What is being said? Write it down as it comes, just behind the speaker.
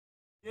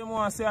You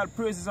want to say all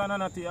praises and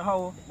honor to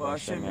Yahweh,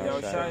 Hashem,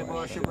 Yahushai,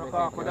 Hashem,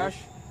 Kodash,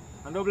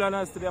 and double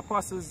honors to the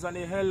apostles and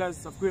the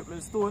elders of Great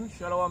Millstone.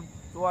 Shalom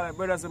to all the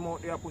brothers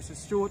out there pushing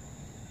truth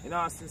in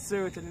all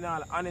sincerity and in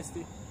all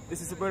honesty.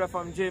 This is the brother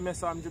from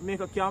JMS from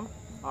Jamaica camp.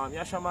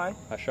 Yashamai.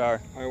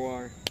 Ashar.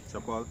 Iwar.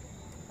 Chapal.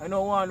 I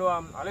know one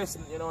I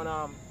listen,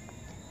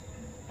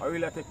 I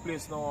really take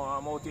place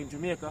now out in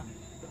Jamaica,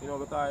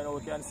 because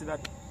we can see that,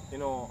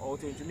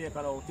 out in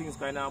Jamaica now things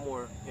kind of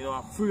more,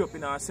 free up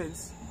in our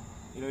sense.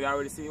 You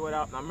already see what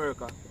happened in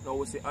America. Now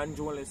we see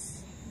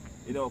unjournalists,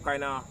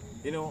 kind of,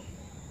 I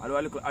do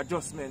a little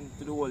adjustment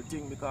to the whole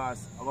thing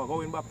because I'm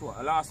going back to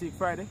last week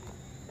Friday,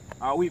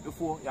 a week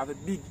before, you have a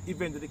big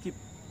event that they keep,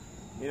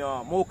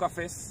 Mocha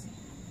Fest,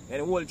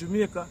 and the whole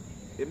Jamaica,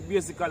 they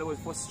basically was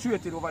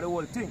frustrated over the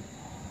whole thing.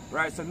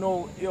 Right, so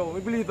now, we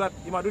believe that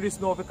you might do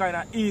this now to kind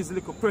of ease a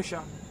little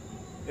pressure,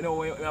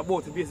 we're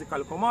about to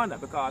basically command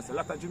that because a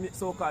lot of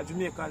so-called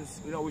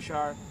Jamaicans, which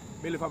are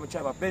mainly from the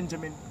tribe of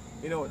Benjamin,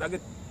 they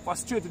get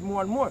frustrated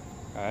more and more.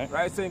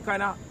 Right, so you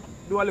kind of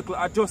do a little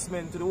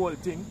adjustment to the whole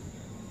thing.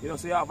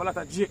 So you have a lot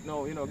of Jake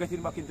now,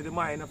 getting back into the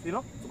mind of, to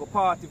go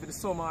party for the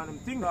summer and them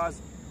things.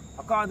 Because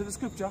according to the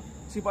scripture,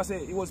 people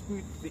say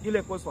the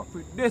elect was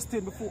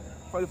predestined before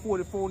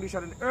the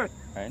foundation of the earth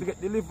to get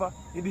delivered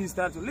in these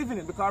times we're living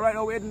in. Because right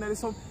now we're heading at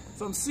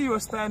some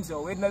serious times here.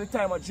 We're heading at the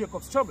time of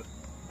Jacob's trouble.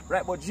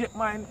 Right, but Jake's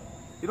mind,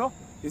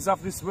 is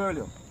of this world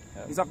here.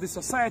 Is of this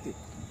society.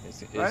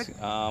 Right?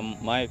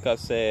 Michael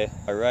say,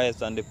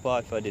 arise and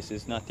depart, for this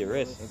is not the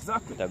rest.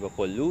 Exactly. That go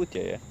pollute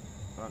you, yeah?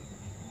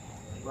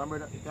 Remember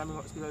that? Can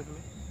you speak that for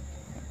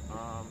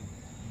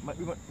me?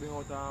 We bring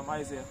out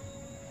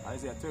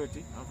Isaiah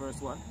 30 and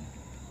verse 1.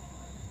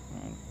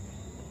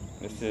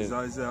 This is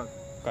Isaiah.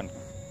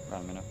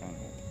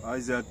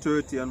 Isaiah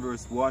 30 and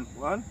verse 1.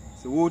 1.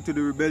 So woe to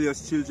the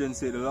rebellious children,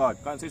 say the Lord.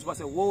 So it's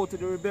say woe to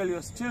the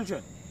rebellious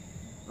children.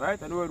 Right?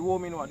 And the word woe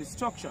means what?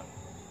 Destruction.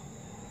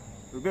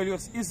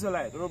 Rebellious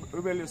Israelite,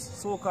 rebellious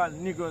so-called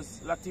niggers,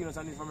 Latinos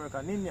and Native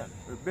American Indian.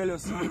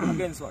 Rebellious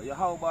against what?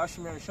 Yahweh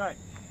Hashem Yahushai.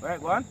 Right,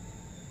 go on.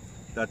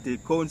 That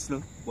take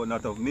counsel, but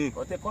not of me.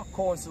 Or take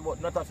counsel, but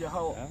not of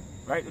Yahweh. Yeah.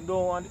 Right? You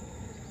don't want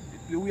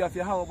the way of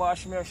Yahweh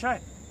Hashem Yahushai.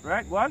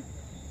 Right, go on.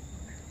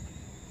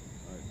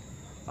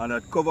 And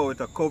that cover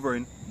with a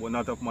covering, but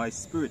not of my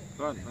spirit.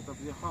 Go on, not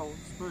of Yahweh's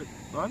spirit.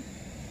 Go on.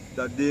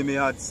 That they may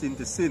add sin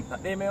to sin.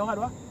 That they may add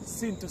what?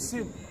 Sin to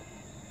sin.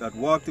 That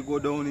walk to go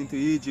down into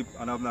Egypt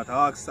and have not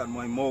asked at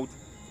my mouth,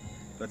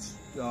 that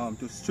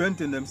to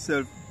strengthen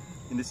themselves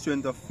in the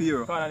strength of fear.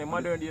 Because the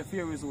modern day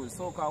fear is with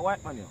so-called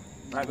white man here.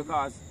 Right,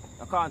 because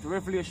according to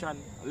Revelation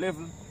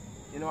 11,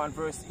 and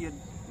verse 8,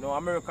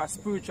 America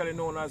spiritually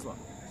known as what?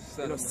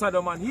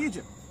 Sodom and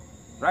Egypt.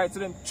 Right, so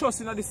them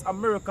trusting in this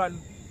American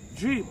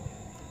dream.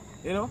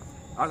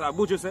 As our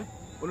butcher say,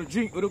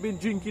 we've been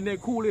drinking their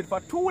Kool-Aid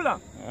for too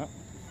long. Yeah.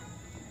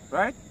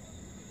 Right?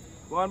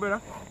 Go on, brother.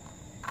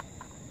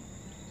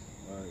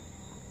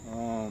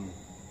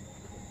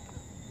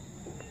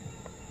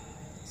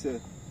 So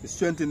to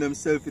strengthen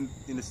themselves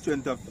in the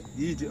strength of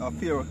Egypt, of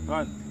fear,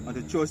 and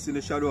to trust in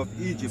the shadow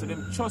of Egypt. So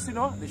them trust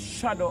the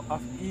shadow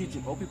of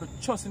Egypt, or people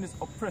trust in this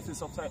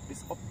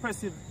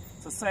oppressive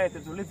society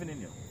to living in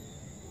here.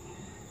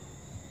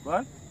 Go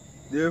on.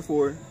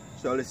 Therefore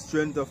shall the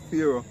strength of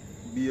fear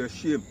be your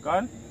shame. Go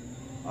on.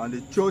 And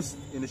the trust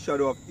in the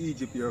shadow of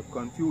Egypt your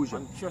confusion.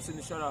 And trust in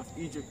the shadow of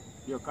Egypt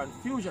your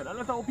confusion. And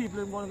that's how people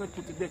are going to get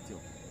put to death here.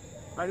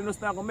 Right, you're not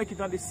going to make it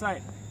on this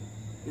side.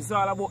 It's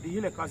all about the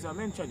elect as I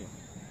mentioned here.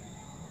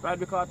 Right,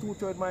 because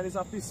 2/3 mind is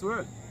of this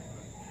world.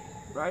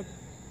 Right?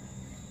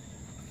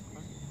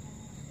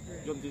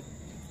 Jump it.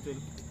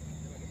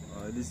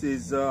 This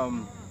is,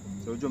 so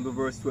jump to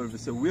verse 12. It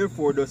says,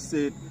 wherefore does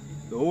say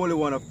the Holy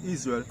One of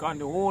Israel. Can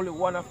the Holy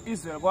One of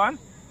Israel, go on?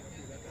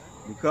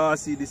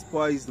 Because he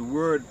despised the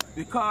word.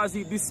 Because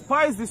he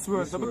despised this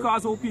word. So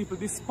because all people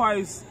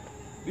despise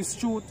this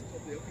truth,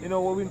 we've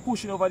been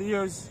pushing over the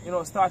years,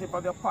 starting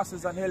from the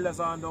apostles and elders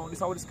on down. This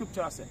is what the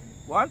scripture says.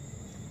 What?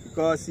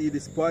 Because he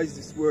despised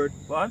this word.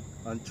 What?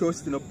 And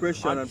trust in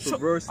oppression and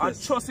perverseness.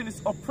 And trust in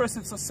this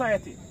oppressive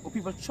society. Or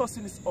people trust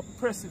in this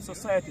oppressive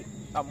society.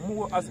 And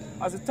more as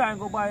the time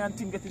go by and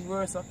things getting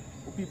worse,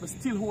 people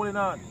still holding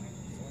on,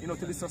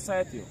 to this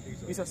society.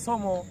 He said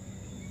somehow,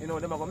 them are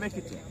going to make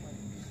it here.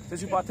 So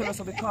you tell us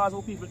because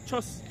of people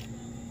trust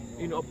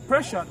in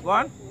oppression, go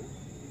on.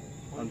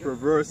 And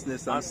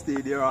perverseness and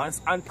stay there.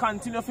 And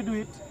continue to do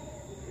it.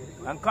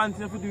 And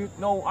continue to do it.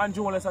 Now, and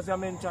journalists, as I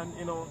mentioned,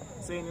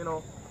 saying,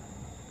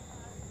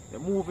 they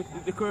move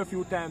the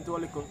curfew time to a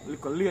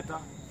little later.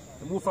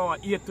 They move from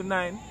 8 to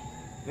 9.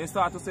 They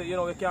start to say,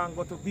 we can't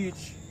go to the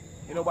beach.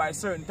 By a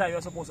certain time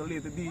you're supposed to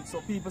leave the beach.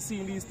 So people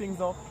seeing these things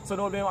now, so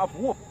now they have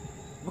hope.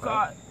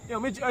 Because,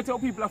 majority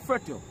of people are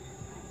fretting.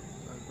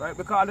 Right?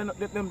 Because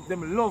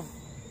them love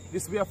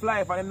this way of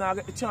life and they now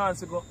get the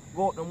chance to go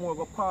out no more,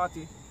 go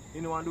party,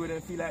 and do it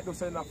and feel like they're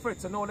selling a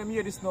fret. So now them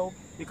hear this now,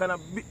 they kind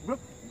of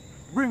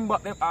bring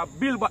back them,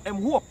 build back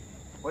them hope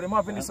what they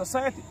have in the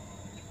society.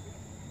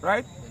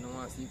 Right? They don't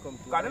want to see come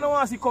to Because they don't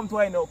want to see come to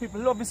I know.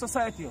 People love this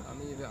society. I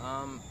mean,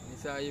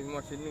 So I even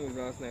watched the news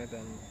last night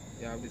and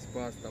you have this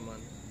pastor man,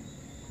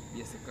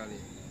 basically,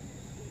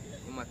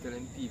 I'm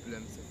telling people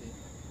them say,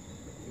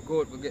 you go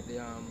out to get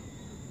the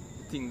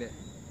thing there,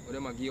 what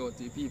them give out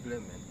to the people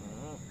them, man.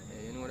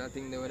 You know that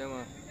thing there where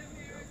them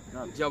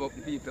job up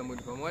the people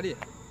with from what day?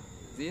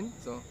 See?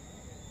 So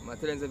I'm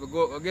telling them if you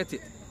go get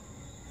it.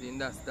 See,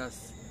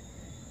 that's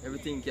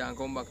everything can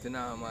come back to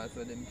normal.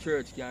 So them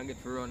church can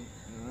get to run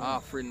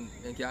offering,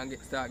 they can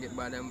start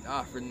by them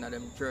offering at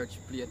them church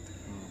plate.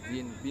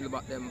 Build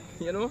back them,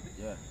 you know?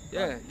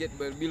 Yeah,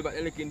 build back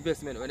the little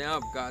investment when they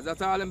have, because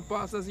that's all them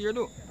pastors here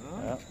do.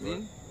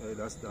 See?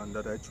 That's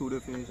that I true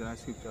definition of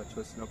scripture,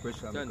 trust no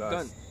pressure,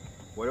 because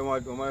what they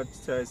want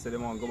to try is they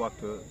want to go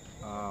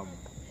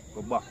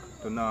back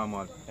to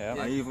normal.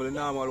 And even the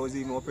normal was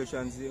even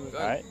oppression.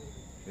 Right.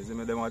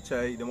 They want to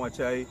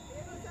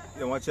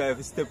try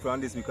to step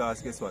on this,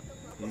 because guess what?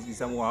 It's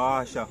some more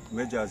harsher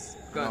measures,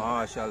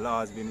 harsher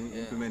laws being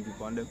implemented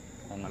on them,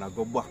 and I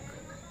go back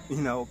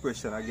in our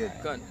oppression again.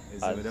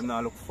 Them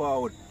now look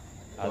forward.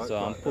 As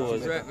I'm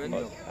post,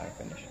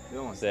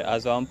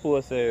 as I'm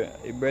post, the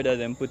brother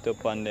them put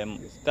up on them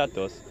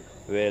status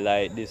where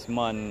like this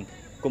man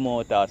come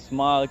out of a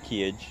small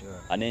cage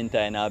and enter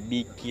in a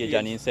big cage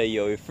and he say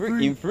you're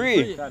free.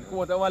 Come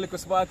out of one little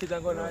small cage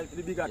and go to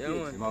the bigger cage.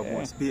 You have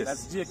more space.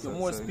 That's Jake,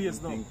 more space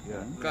now.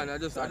 I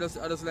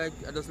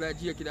just like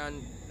Jake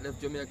and left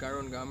Jamaica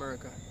run to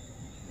America.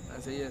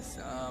 And say yes,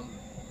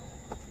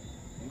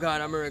 gone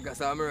to America,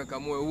 so America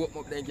more open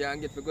up than can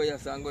get to go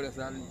yes and go yes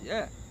and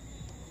yeah.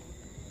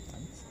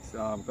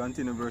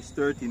 Continue verse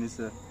 13, it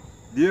says,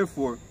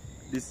 therefore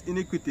this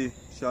iniquity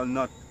shall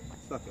not.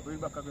 Bring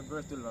back up in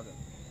verse 12 again.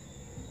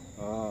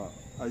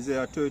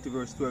 Isaiah 30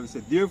 verse 12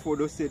 said, therefore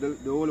thus say the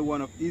Holy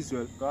One of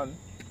Israel,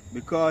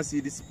 because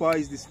he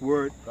despised this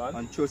word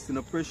and trust in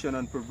oppression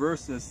and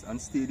perverseness and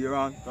stayed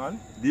thereon,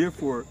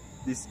 therefore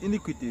this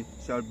iniquity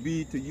shall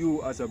be to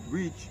you as a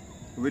breach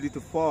ready to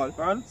fall,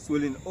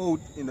 swelling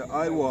out in the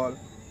eye wall,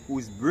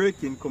 whose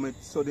breaking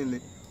cometh suddenly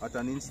at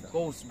an instant.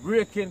 Whose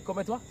breaking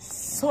cometh what?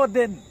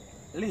 Suddenly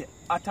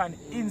at an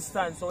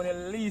instant, so when you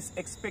least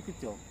expect it.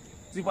 So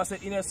people say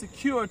in a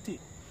security,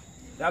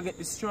 they'll get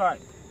destroyed.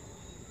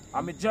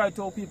 And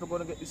majority of people are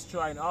going to get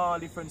destroyed in all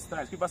different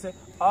styles. People say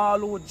all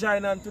who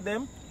join on to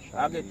them,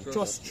 I get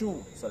trust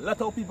through. So a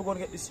lot of people are going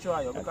to get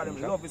destroyed because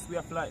they love this way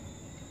of life.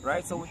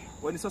 Right? So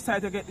when the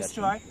society get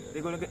destroyed,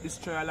 they're going to get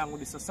destroyed along with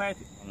the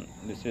society.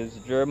 This is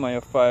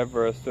Jeremiah 5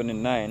 verse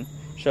 29.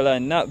 Shall I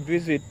not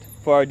visit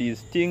for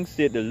these things,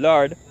 said the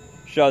Lord?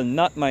 Shall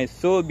not my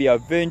soul be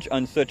avenged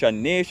on such a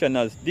nation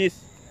as this?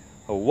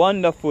 A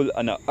wonderful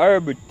and a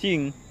horrible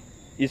thing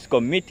is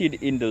committed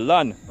in the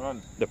land.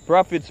 The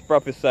prophets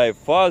prophesy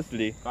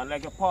falsely.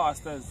 Like your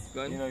pastors,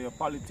 you know, your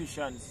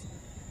politicians,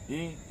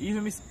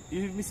 even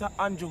Mr.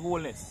 Andrew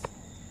Holness.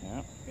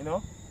 You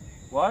know,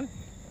 one.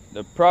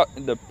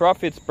 The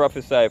prophets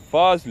prophesy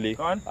falsely,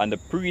 and the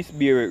priests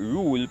bear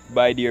rule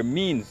by their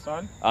means.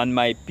 And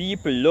my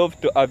people love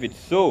to have it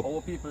so.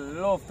 Our people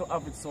love to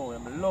have it so.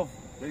 And love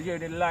to hear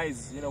the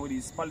lies, you know, with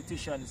these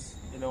politicians,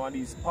 you know, and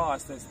these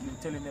pastors been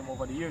telling them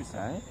over the years.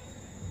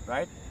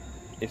 Right?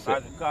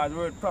 Because the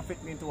word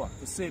prophet means to what?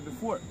 To say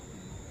before.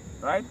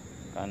 Right?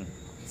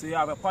 So you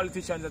have a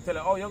politician that tell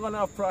you, oh, you're going to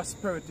have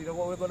prosperity, you know,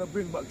 we're going to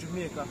bring back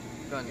Jamaica,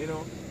 you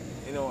know,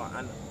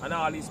 and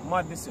all this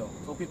madness. So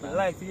people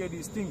like to hear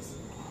these things.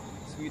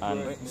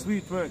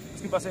 Sweet word.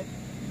 People say,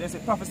 they say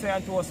prophesy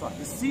unto us what?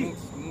 The seed.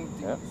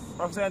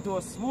 Prophesy unto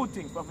us smooth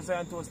things, prophesy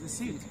unto us the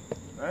seed.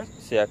 Right?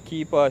 See, a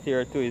key part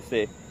here too is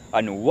say,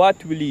 and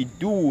what will he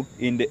do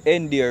in the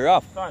end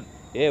thereof?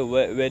 Yeah,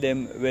 where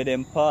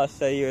them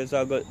pastor years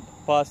are going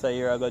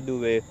to do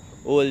where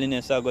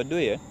holiness are going to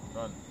do, yeah?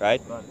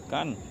 Right?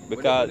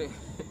 Because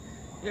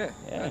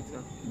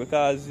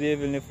because the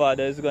Heavenly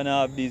Father is going to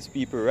have these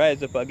people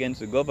rise up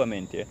against the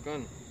government, yeah?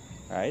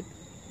 Right?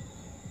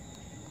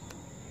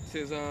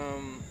 This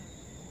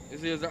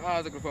is an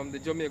article from the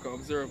Jamaica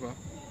Observer,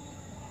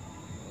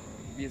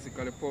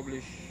 basically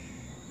published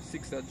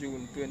 6th of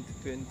June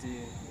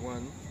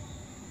 2021,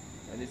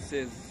 and it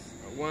says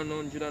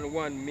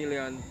 101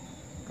 million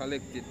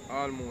collected,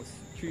 almost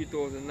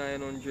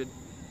 3,900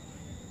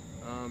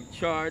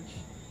 charged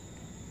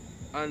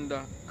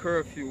under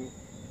curfew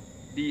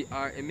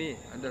DRMA,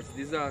 and that's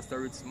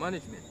disaster risk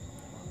management.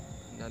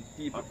 And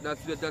people,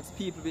 that's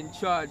people been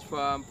charged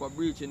for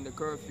breaching the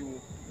curfew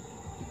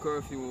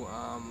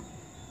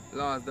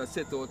laws that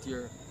set out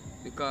here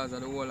because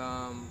of the whole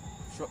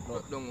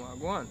shutdown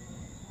go on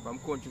from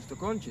countries to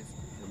countries.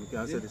 We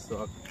can say this,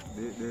 so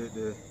if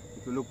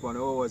you look on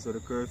the hours of the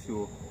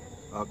curfew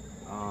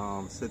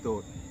set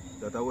out,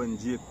 that are when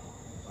Jake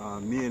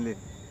mainly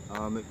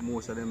make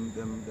most of them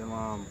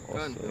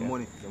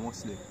money, the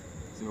Muslim.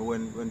 So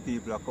when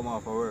people are come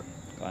off of work.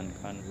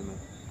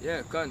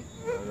 Yeah,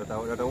 that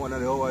are one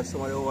of the hours,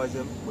 some of the hours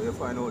them, where you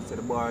find out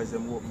the bars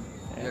them open.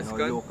 Yes, you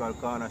know, local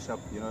corner shop,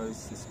 you know,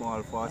 it's a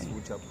small fast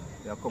food shop.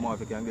 They come off,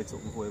 you can get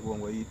something before you go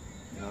and go eat.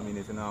 You know what I mean?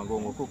 If you're not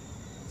going to cook.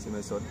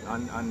 So,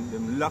 and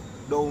them lock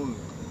down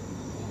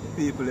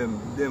people,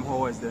 them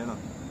hours there, you know.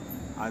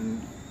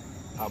 And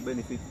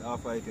benefit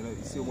after it, you know.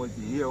 You see how much,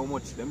 you hear how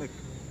much they make.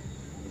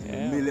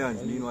 Yeah.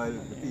 Millions, meanwhile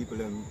the people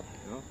them,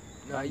 you know.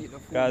 Nah, eat no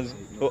food. Because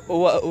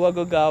who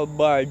go to a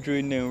bar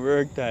during them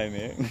work time,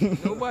 eh?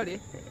 Nobody.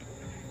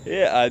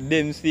 Yeah, and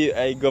them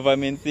say,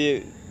 government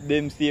say,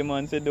 them say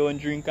man say don't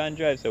drink and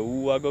drive, so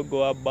who a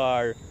go a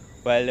bar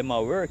while them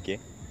at work, eh?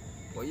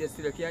 But you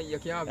still you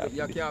can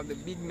have the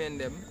big men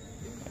them,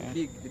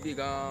 the big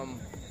what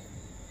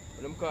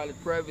them call it,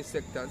 private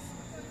sectors,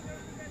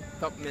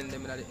 top men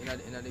them in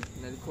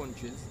the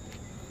countries,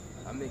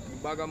 and make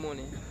a bag of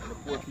money, and the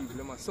poor people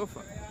them must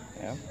suffer.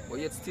 Yeah. But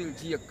yet still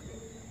Jake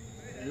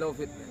love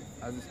it, man.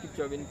 As the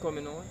scripture been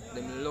coming on,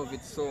 them love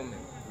it so, man.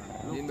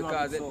 Then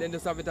because then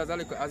just have it as a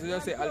little, as we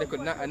just say, a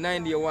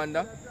 9-day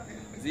wonder,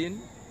 zine,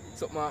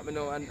 something happen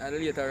now, and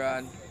later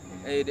on,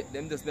 hey,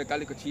 them just make a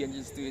little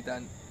changes to it,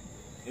 and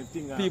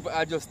people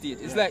adjust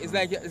it. It's like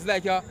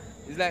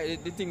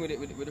the thing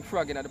with the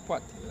frog in the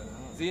pot,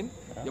 zine.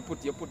 You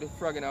put the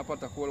frog in a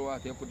pot of cold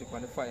water, you put it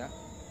on the fire,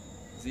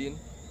 zine,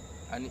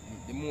 and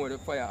the more the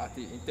fire at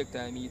it take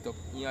time heat up,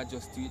 you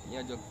adjust to it,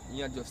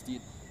 you adjust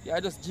it. Yeah, I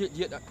just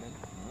jet that, man.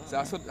 So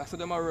I saw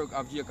them work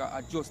of Jake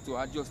adjust to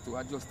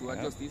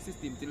the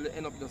system till they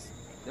end up them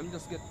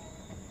just get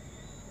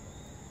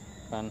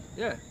Fun.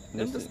 yeah,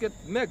 them just get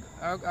meg.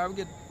 I'll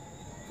get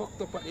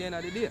fucked up at the end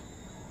of the day.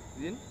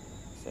 See?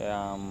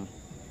 So,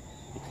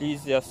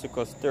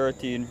 Ecclesiasticus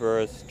 13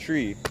 verse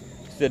 3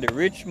 said the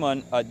rich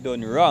man had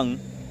done wrong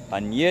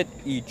and yet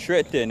he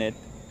threatened it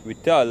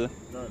withal.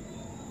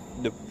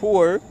 The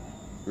poor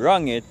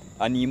wrong it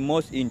and he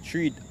must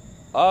entreat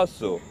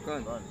also.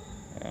 Yeah.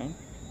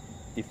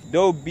 If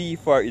thou be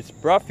for his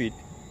profit,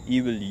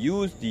 he will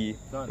use thee,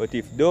 but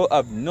if thou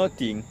have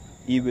nothing,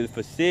 he will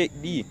forsake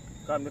thee.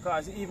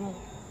 Because even,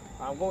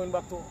 I'm going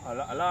back to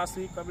last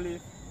week, I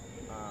believe,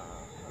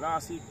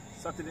 last week,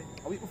 Saturday,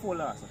 a week before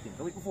last, I think,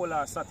 a week before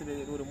last Saturday,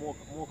 they do the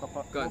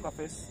Mocha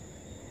Fest.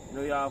 You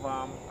know, you have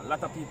a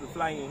lot of people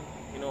flying,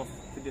 you know,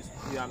 for this,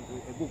 a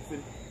book for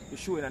the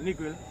show in a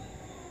Negril.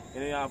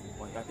 And you have,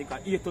 I think,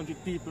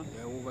 800 people.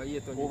 Yeah, over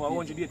 800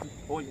 over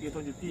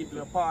 800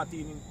 people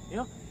partying, you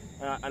know.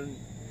 And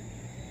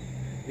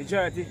the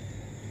majority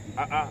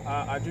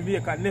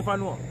Jamaica never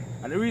know.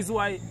 And the reason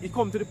why it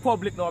come to the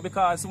public now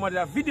because somebody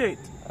have video it.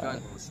 I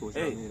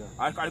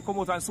come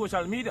out on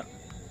social media,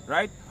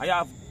 right? I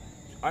have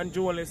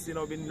journalists, you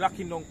know, been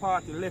locking down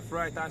party left,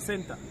 right, and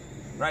center.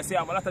 Right, so you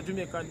have a lot of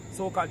Jamaican,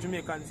 so-called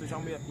Jamaican social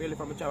media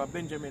from the tribe of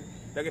Benjamin,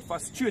 they get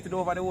frustrated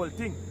over the whole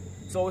thing.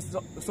 So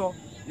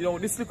you know,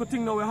 this little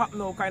thing now will happen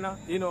now,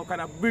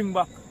 kind of bring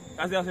back,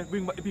 as they say,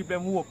 bring back the people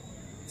them hope.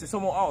 So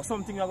somehow,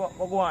 something will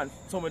go on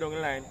somewhere down the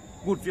line,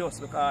 good for us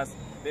because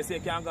they say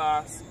you can't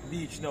go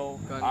beach now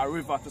or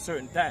river at a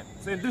certain time.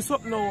 So do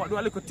something now, do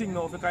a little thing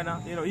now to kind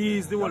of, you know,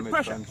 ease the whole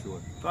pressure.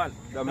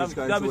 Damage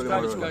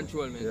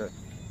control, man. Yeah.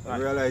 I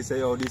realize,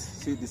 yo,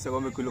 this is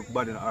going to make you look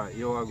bad in the art.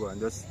 Here I go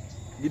and just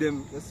give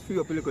them, just free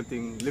up a little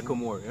thing, little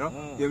more, you know?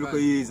 Give them a little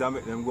ease and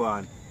make them go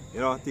on. You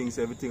know, things,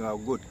 everything are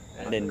good.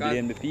 And then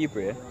blame the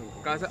people, yeah?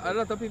 Because a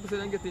lot of people say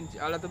a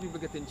lot of people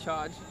get in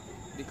charge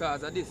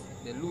because of this.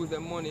 They lose their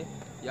money.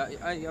 Yeah,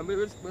 we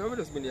just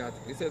been the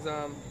article. It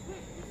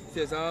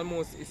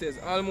says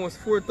almost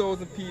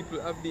 4,000 people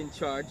have been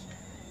charged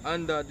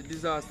under the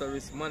Disaster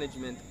Risk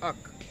Management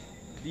Act,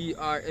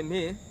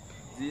 DRMA,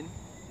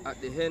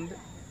 at the end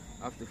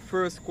of the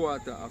first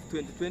quarter of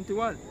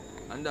 2021.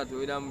 And that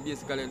with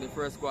basically the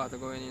first quarter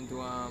going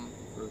into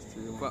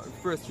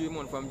first 3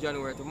 months from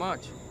January to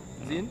March.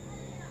 It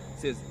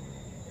says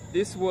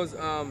this was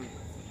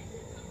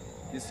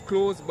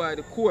disclosed by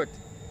the Court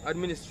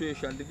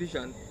Administration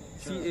Division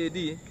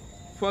CAD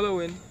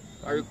following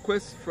a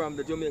request from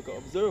the Jamaica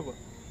Observer.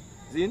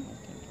 Zin?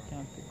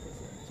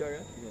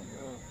 Chariot?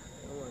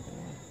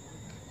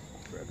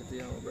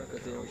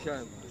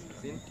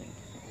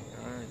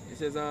 It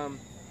says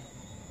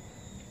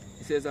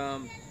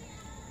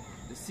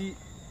the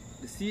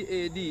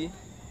CAD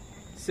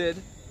said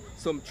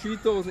some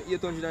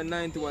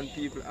 3,891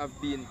 people have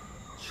been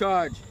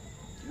charged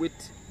with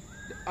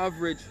the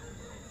average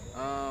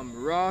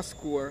raw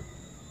score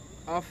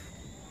of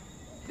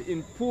the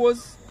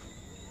imposed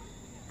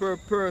per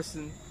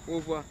person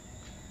over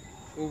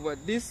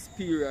this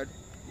period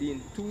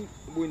being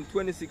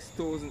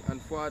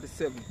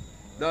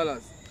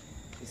 $26,047.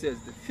 It says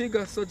the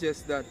figure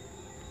suggests that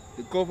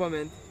the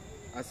government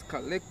has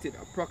collected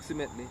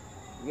approximately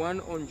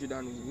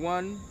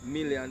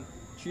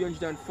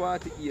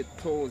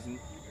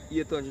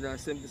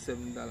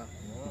 $101,348,877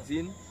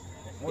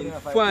 in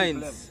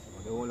fines.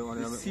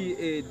 The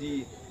CAD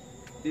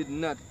did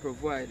not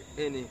provide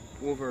any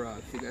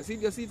overall figure. See,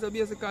 you see, so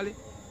basically,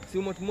 see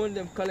how much money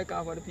them collect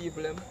off of the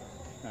people them.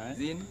 Right.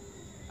 See?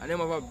 And them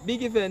have a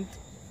big event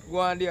go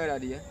on the other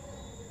day.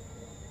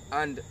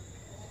 And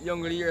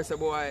young years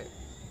boy,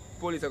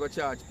 police are going to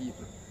charge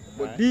people.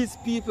 But Right. these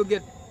people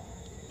get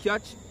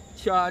catch,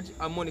 charge,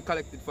 and money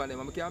collected from them.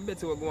 And I can't bet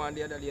so go on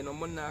the other day, no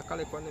money not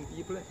collect from them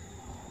people.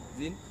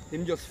 See?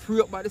 Them just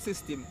free up by the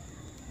system.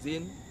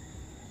 See?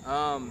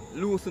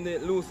 Loosen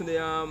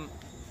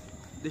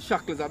the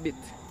shackles a bit.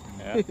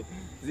 Yeah.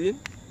 See?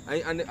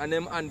 And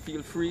them and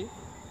feel free.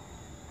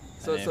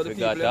 So, And so I the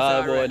forgot people all say,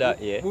 about alright,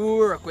 that, yeah. we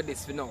work with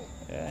this for now.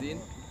 Yeah. See?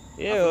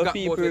 Yeah, I our forgot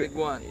people, about where they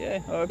go on.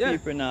 yeah, our Yeah.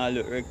 people now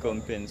look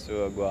recompense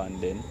so go on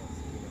then.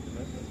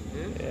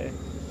 Yeah? Yeah. It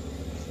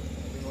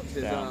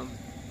says, Yeah.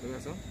 look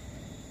at some.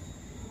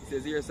 It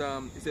says here,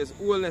 it says,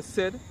 Oldness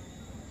said,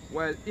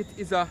 while it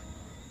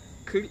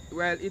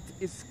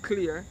is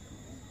clear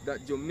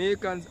that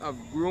Jamaicans have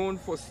grown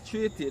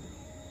frustrated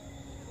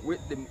with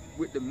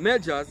the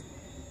measures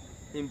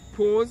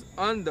imposed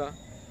under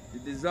the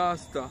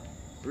Disaster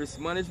Risk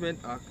Management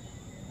Act,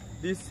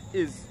 this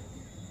is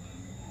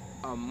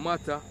a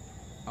matter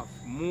of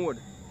mood.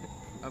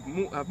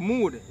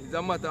 It's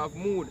a matter of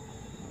mood.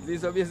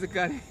 These are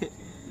basically,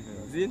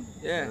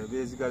 yeah.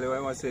 Basically, what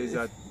I must say is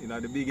that in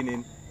the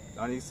beginning,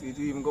 and it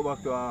even go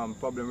back to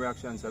problem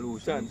reaction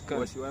solutions.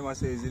 What I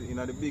must say is in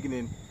the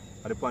beginning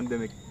of the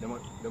pandemic,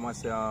 they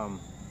must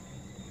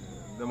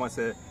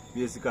say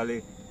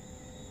basically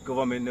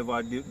government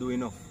never do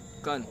enough.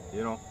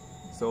 You know,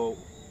 so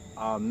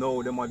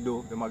now they might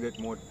get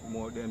more.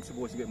 They're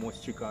supposed to get more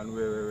strict and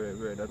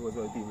where. That was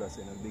what people are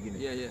saying at the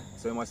beginning. Yeah.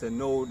 So you must say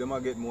no, they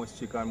might get more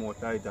strict and more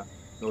tighter.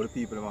 Now the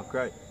people they might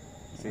cry.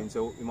 Saying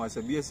so you must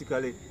say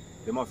basically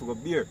they must go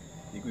beer.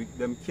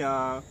 Them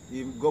can't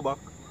even go back.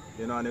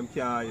 You know, and them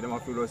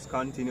have to just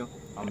continue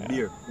and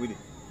beer with it.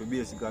 So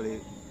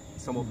basically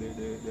some of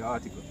the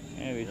article.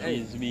 Yeah, which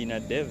is being a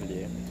devil,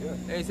 yeah.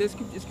 Hey, it says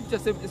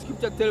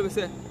scripture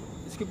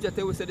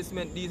tell we say these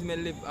men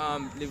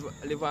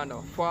live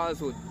under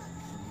falsehood,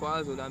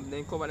 and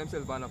then cover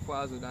themselves under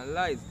falsehood and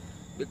lies.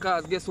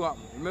 Because guess what?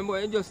 Remember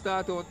when you just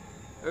start out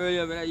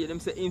earlier when I hear them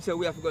say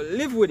we have to go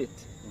live with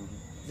it.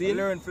 See?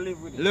 Learn to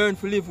live with it. Learn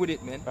to live with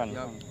it, man.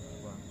 Yeah.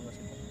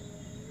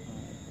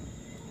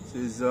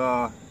 Says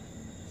 2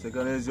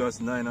 Ezra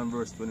 9 and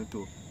verse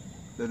 22.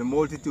 Let the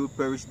multitude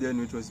perish then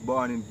which was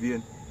born in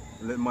vain.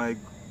 Let my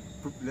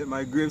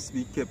grapes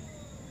be kept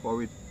for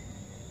with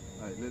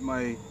let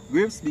my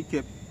grapes be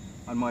kept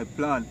and my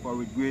plant for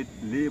with great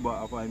labor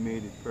have I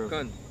made it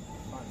perfect.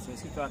 So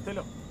scripture tell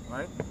you,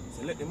 right?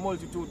 So let the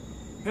multitude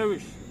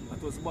perish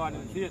that was born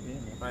in vain.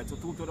 Right? So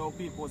 2,000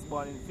 people was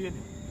born in vain.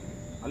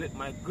 And let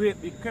my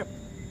grape be kept.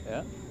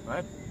 Yeah.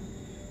 Right?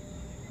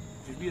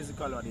 Which is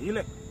basically the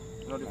elect.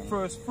 You know, the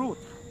first fruit.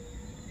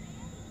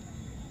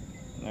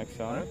 Next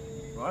one. Right?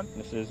 Right?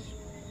 This is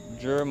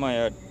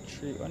Jeremiah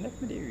 3. Oh,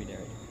 let me read it.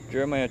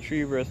 Jeremiah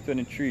 3 verse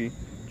 23.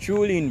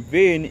 Truly in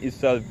vain is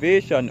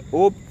salvation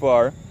hoped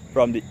for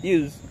from the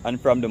hills and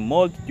from the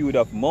multitude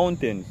of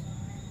mountains.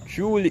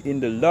 Truly in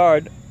the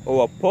Lord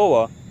our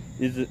power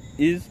is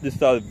the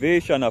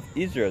salvation of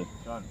Israel.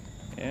 Done.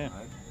 Yeah.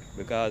 Right?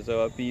 Because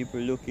our people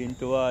looking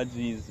towards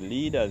these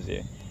leaders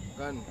here.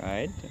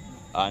 Right?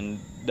 And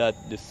that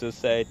the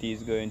society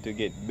is going to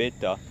get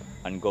better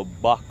and go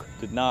back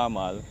to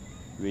normal,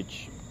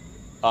 which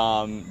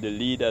the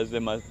leaders they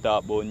must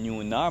talk about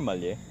new normal,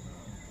 yeah?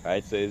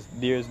 Right? So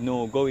there's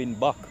no going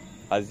back.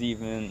 As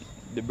even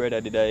the brother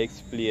did I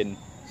explain,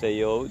 say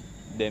yo,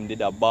 them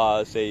did a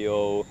ball, say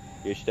yo,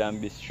 you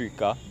shouldn't be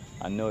stricter,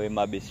 and now you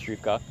might be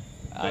stricter,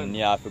 and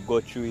you have to go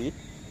through it.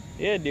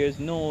 Yeah, there's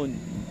no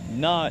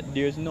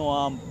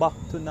back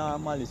to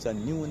normal, it's a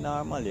new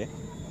normal, yeah?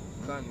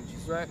 Which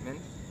is right, man.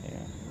 Yeah.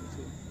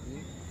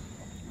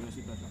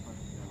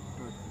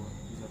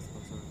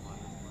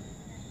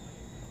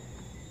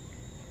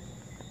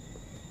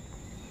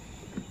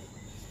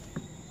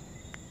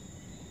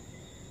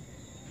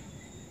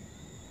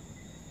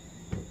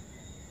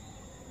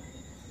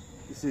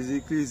 This is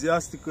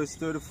Ecclesiasticus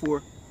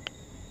 34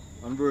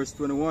 and verse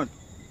 21.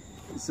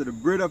 It said, the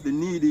bread of the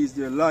needy is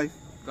their life,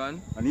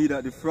 and he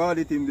that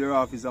defraudeth him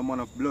thereof is a man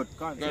of blood.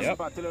 Yep.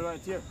 Tell you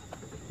right here.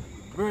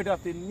 Bread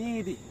of the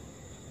needy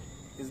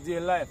is their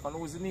life. And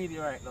who's needy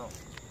right now?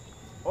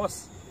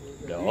 Us.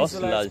 The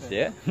hustlers,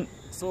 yeah?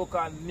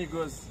 So-called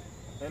niggers,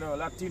 you know,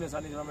 Latinos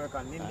and Native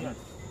American Indians.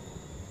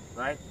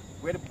 Right?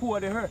 Where the poor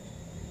they hurt.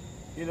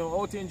 You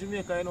know, out in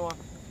Jamaica,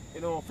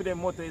 you know, for them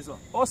motto is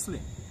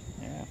hustling.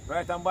 Yeah.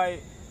 Right? And by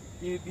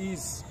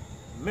these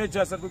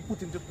measures that we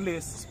put into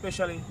place,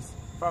 especially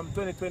from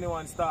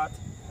 2021 start,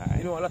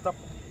 you know, a lot of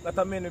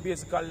men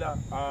basically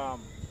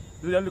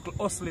do a little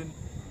hustling.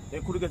 They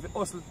could get the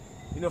hustle,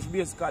 you know,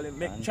 basically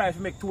try to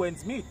make 2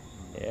 ends meet.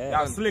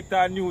 Yeah. They select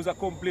our news and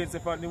complaints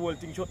if the whole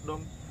thing shut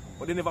down.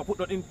 But they never put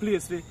that in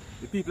place. The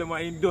people in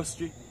my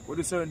industry will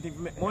do certain things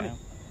to make money.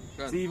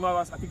 Yeah. See,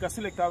 I think a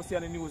selector was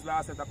saying on the news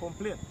last night a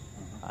complaint.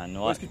 And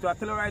what? I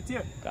tell you right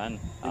here. The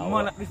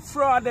man that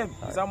defraud them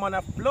is a man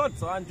of blood.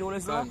 So Angelo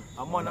is a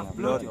man of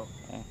blood.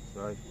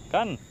 Right.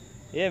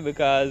 Yeah,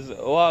 because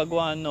what go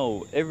on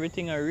now,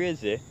 everything are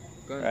raised, eh?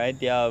 Right?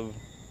 They have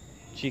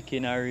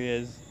chicken are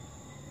raised,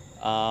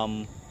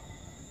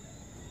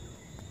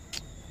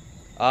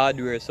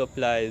 hardware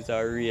supplies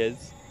are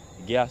raised,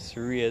 gas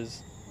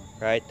raised,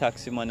 right?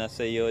 Taxi man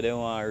say yo they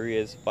want to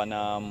raise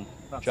pan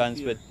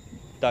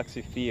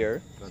taxi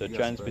fare, so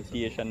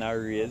transportation are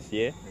raised,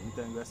 yeah.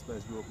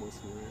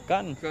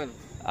 Can.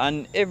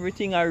 And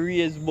everything are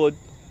raised, but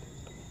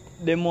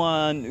them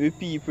want the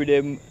people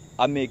them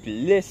I make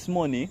less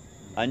money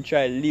and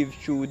try to live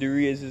through the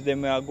raises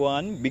them are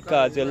going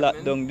because you lock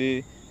down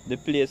the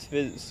place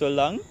for so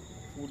long.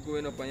 Food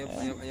going up and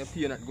your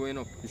pay not going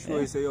up. You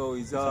sure you say, yo,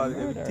 it's all,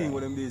 everything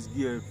what them do is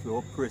geared to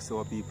oppress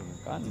our people.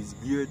 It's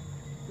geared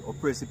to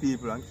oppress the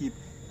people and keep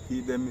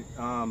them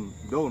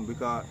down,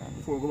 because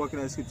before we go back in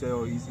the scripture,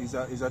 yo,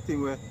 it's a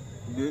thing where,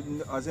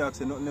 as I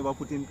said, not never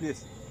put in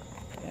place.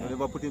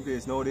 Never put in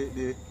place. Now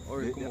the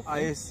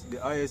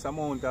highest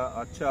amount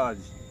are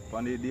charged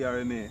on the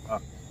DRMA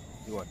Act.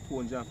 What,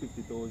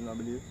 250,000 I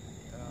believe?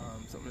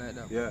 Something like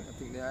that. Yeah. I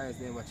think the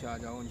highest never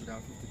charge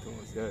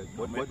 150,000.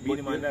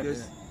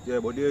 Yeah,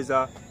 but there's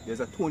a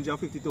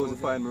 250,000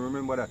 fine.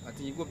 Remember that. I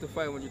think you go up to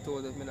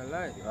 500,000 if I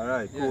lie.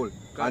 Alright, cool.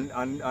 And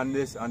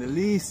the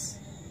least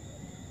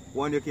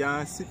one you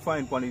can sit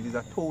fine on it is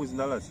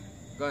 $1,000.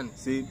 Gun.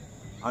 See?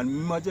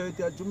 And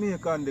majority of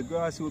Jamaica and the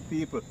grassroots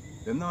people,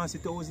 they not see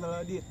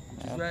 $1,000 a day.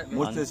 Which is right, man.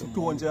 Much less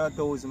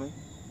 200,000, man.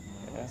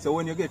 Yeah. So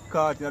when you get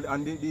caught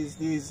and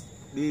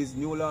these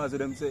new laws of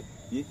them say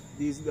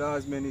these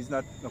laws, man, is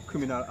not a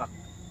criminal act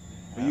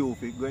for you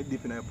if you go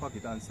deep in your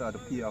pocket and start to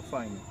pay a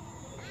fine.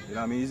 You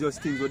know what I mean? It's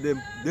just things with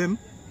them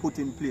put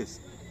in place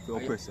to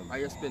oppress them.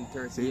 I spent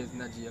 30 years in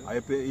jail. I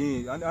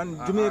pay and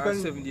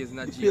Jamaican 7 years in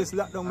jail. The place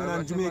lockdown, man,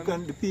 and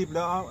Jamaican the people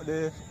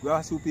the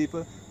grassroots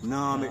people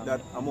make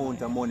that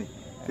amount of money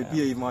to pay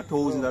even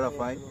 $1,000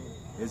 fine.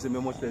 It's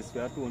much less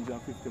for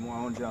 250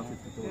 more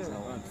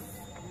 150,000.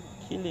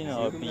 Killing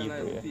our people.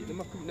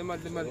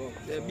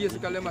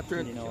 Basically, them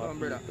turn,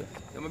 brother.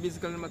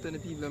 Basically, them turn the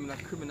people into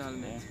criminal,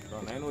 man.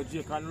 I know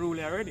Jay can rule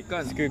already.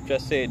 Scripture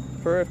said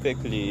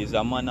perfectly is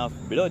a man of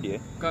blood, yeah.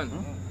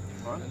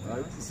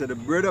 So the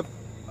bread of,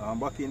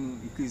 back in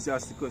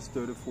Ecclesiasticus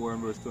 34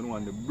 and verse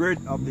 21, the bread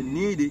of the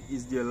needy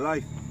is their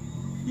life.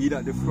 He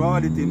that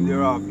defraudeth him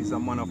thereof is a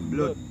man of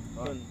blood.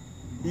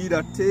 He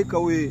that take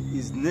away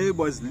his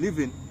neighbor's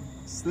living,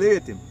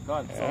 slayeth him.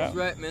 Sounds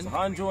right, man. So,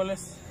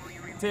 Angeles,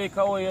 take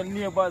away your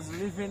neighbor's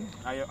living,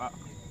 or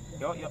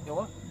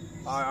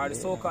the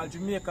so-called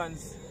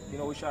Jamaicans, you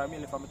know, which are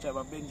mainly from the tribe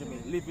of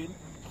Benjamin, living.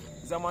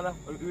 Is that man,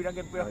 read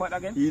again, pray part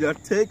again? He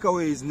that take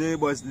away his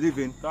neighbor's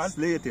living,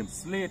 slayeth him.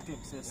 Slayeth him,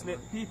 so slay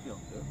people.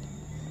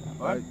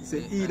 Right.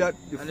 Say he that...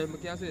 And then we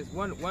can say this,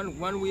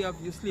 one way of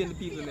you slaying the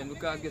people, man,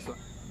 because guess what?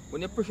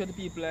 When you pressure the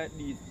people like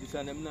these,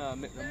 them not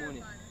make no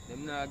money,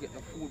 them not get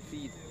no food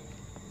feed.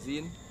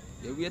 See?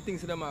 The way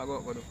things them are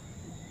going to do.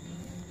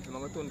 Them are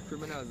going to turn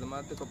criminals, them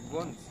are going to take up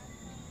guns.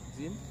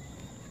 See?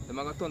 Them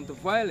are going to turn to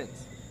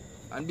violence.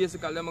 And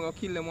basically them are going to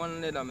kill them one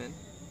another, man.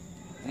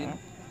 See?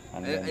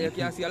 And you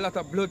can see a lot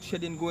of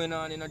bloodshedding going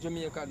on in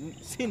Jamaica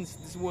since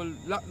this whole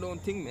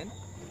lockdown thing, man.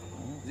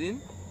 See?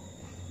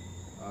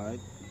 Alright.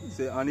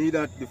 Say, and he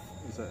that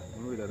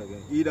read that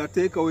again. He that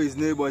take away his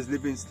neighbor's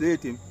living,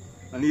 slayeth him,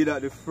 and he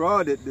that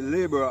defrauded the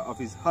laborer of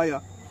his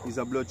hire is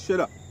a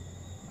bloodshedder.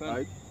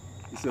 Right?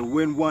 He said,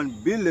 when one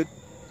buildeth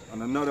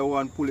and another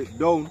one pull it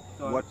down,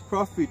 what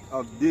profit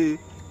they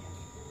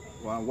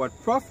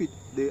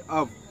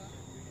have,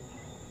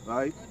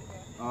 right?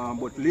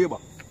 But labor.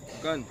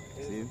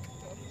 See?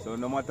 So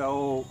no matter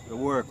how the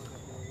work,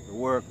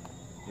 you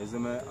see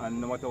me, and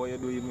no matter what you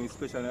do, even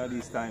especially at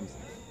these times,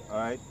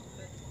 alright,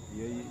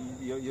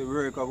 your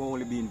work will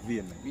only be in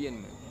vain.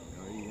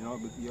 You know,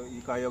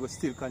 because you will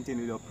still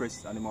continue to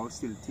oppress and they will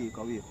still take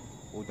away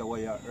out of what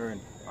you earn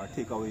or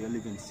take away your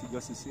living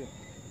just the same.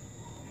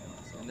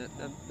 And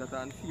that's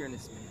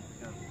unfairness,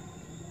 man.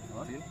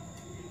 What?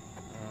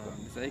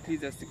 So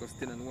Ecclesiasticus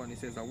 10:1, it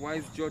says, a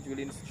wise judge will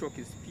instruct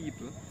his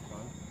people,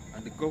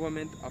 and the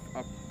government of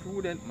a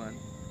prudent man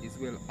is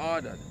well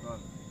ordered.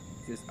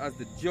 It says, as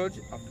the judge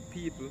of the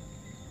people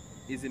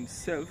is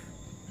himself,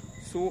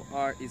 so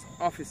are his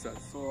officers.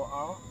 So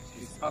are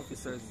his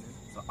officers.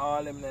 So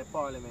all them in the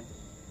parliament,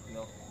 you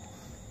know,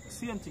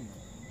 same thing.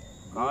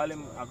 All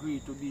them agree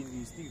to be in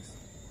these things.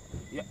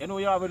 Yeah, you know,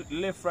 you have a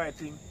left-right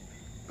thing,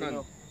 you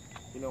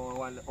know,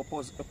 one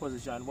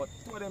opposition, but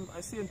two of them are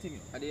the same thing.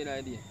 Are they an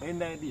idea? In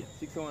the idea.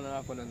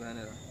 6,500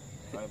 another.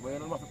 Right, but you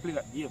don't have to play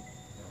that game.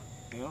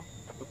 You know,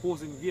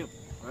 opposing game.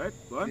 Right?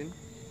 Go on.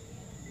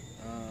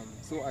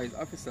 So are his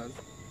officers,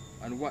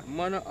 and what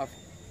manner of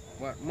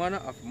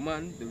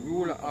man the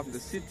ruler of the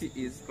city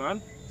is,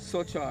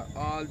 such are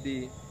all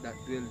they that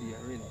dwell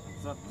therein.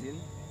 Exactly.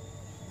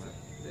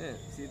 Yeah.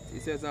 See,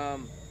 it says,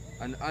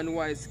 an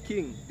unwise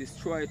king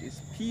destroyed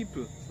his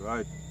people,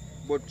 right?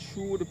 But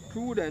through the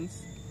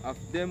prudence of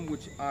them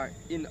which are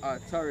in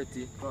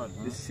authority,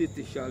 the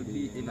city shall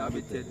be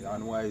inhabited. The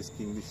unwise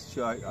king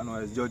destroyed,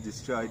 unwise judge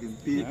destroyed his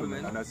people,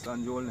 and that's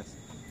unjustness,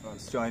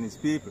 destroying his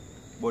people.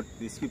 But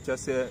the scripture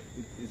says,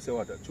 it's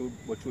what?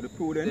 But through the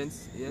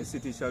prudence, the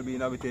city shall be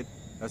inhabited.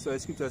 That's why the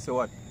scripture says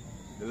what?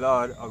 The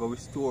Lord are going to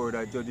restore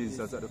that judges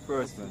as at the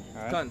first man.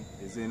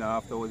 It's in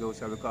afterwards, thou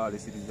shall we call the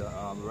cities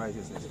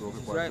righteousness.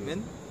 Right,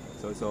 man.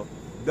 So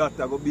that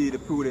are going to be the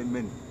prudent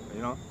men,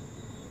 you know.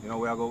 You know,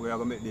 we are going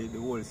to make the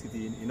whole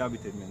city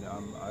inhabited, man.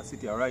 A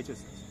city of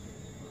righteousness.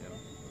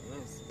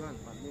 Yes, man.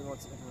 And you know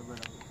what's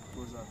brother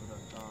goes after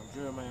that.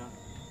 Jeremiah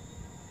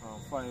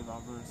 5 and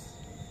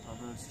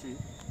verse 3.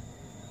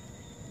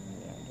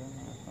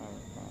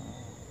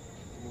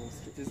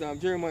 It is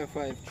Jeremiah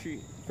 5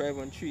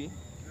 and 3. It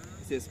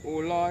says, O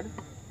Lord,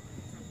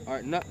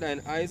 art not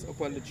thine eyes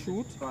upon the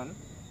truth?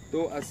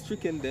 Thou hast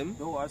stricken them.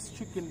 Thou hast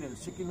stricken them.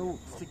 Stricken who?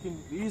 Stricken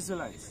the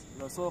Israelites. You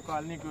know,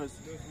 so-called Negroes,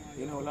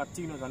 you know,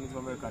 Latinos and Native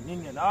American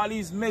Indians. All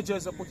these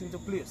measures are put into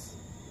place.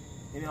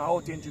 You know,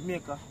 out in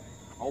Jamaica,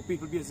 how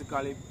people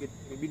basically get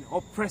been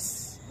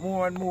oppressed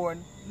more and more,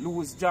 and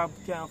lose job,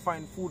 can't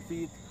find food to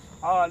eat.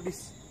 All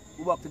this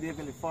go back to the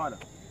Heavenly Father.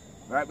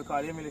 Right?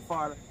 Because the Heavenly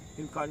Father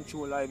in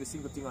control of every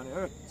single thing on the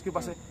earth.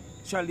 Scripture says,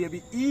 shall there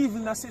be evil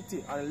in the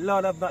city, and the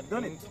Lord have not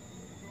done it.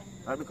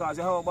 Right? Because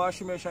the Yahweh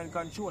Shemesha in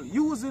control,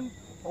 using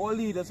our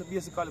leaders to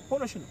basically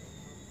punishing them.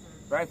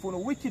 Right? For the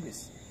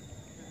wickedness.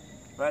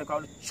 Right?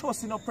 Because the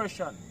trusting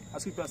oppression,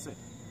 as Scripture said,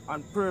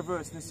 and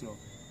perverseness.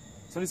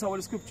 So this is what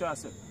the Scripture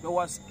said. They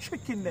was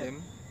tricking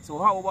them. So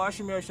how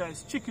Shemesha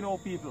is tricking our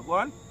people? Go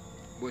on.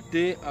 But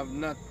they have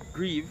not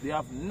grieved. They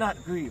have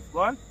not grieved. Go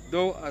on.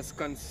 Thou hast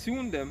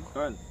consumed them.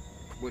 Go on.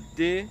 But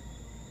they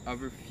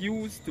have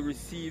refused to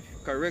receive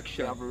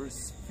correction. They have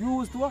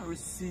refused to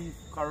receive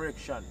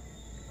correction.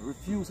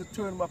 Refuse to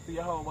turn back to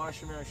Yahweh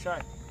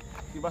Shemesha.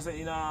 He said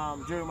in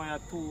Jeremiah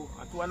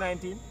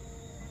 2:19,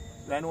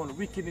 thine own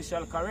wickedness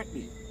shall correct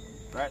thee.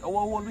 Right? Our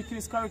own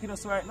wickedness correcting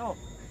us right now.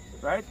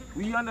 Right?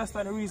 We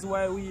understand the reason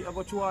why we are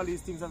going through all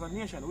these things as a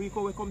nation. We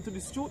come to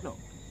this truth now.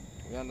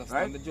 We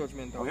understand the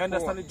judgment of We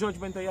understand the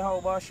judgment of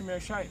Yahweh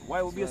Shemesha.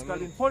 Why we basically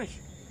being punished.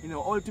 You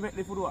know,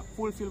 ultimately for what?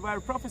 Fulfill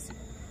Bible prophecy.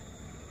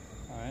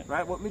 Alright.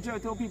 Right? But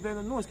majority of people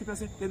don't know. Scripture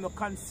says they don't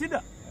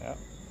consider. Yeah.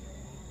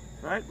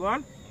 Right? Go on.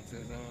 It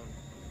says,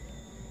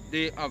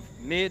 they have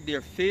made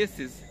their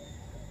faces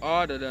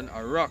harder than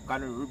a rock.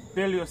 And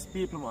rebellious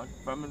people, man,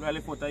 from the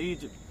valley out of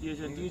Egypt,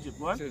 ancient Egypt,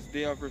 man. It says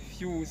they have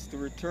refused to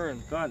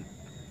return. Gone.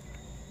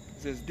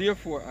 It says,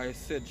 therefore I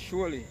said,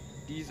 surely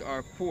these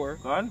are poor.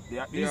 Gone.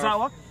 These are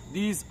what?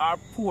 These are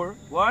poor.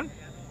 One.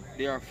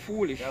 They are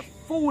foolish. They are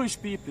foolish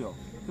people.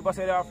 People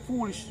say they are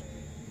foolish,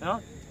 you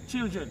know,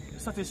 children,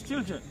 such as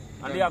children,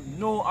 and they have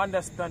no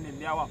understanding.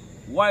 They are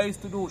wise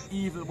to do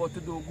evil, but to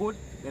do good,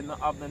 they don't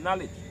have the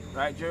knowledge.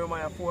 Right?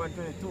 Jeremiah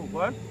 4:22.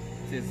 What?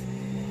 It says,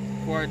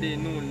 for they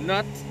know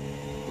not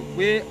the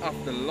way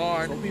of the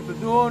Lord. So people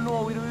don't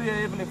know the way of the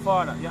Heavenly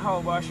Father.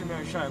 Yahweh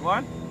Shemesha.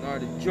 What? Nor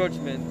the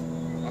judgment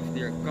of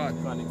their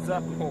God. God,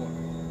 exactly. Power.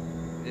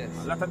 Yes.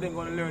 A lot of them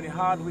going to learn the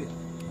hard way.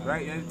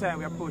 Right? At the time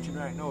we're approaching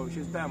right now, which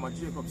is the time of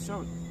Jacob's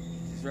trouble.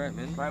 That's right,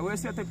 man. Right? Where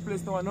see take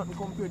place now and nothing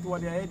compared to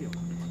what they are heading.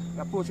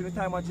 We're approaching the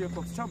time of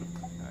Jacob's trouble.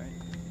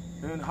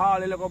 Right? And all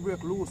they're going to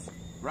break loose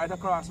right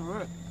across the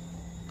world.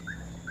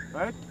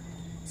 Right?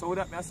 So with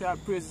that, I say all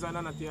praises and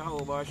honor to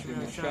Yahweh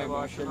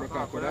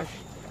Shemesha.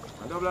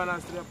 And double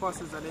honors to the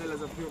apostles and the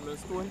elders of Human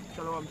Stone.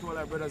 Shalom to all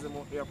our brothers and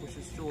out there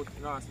pushing truth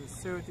in all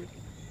sincerity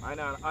and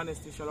in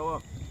honesty.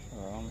 Shalom.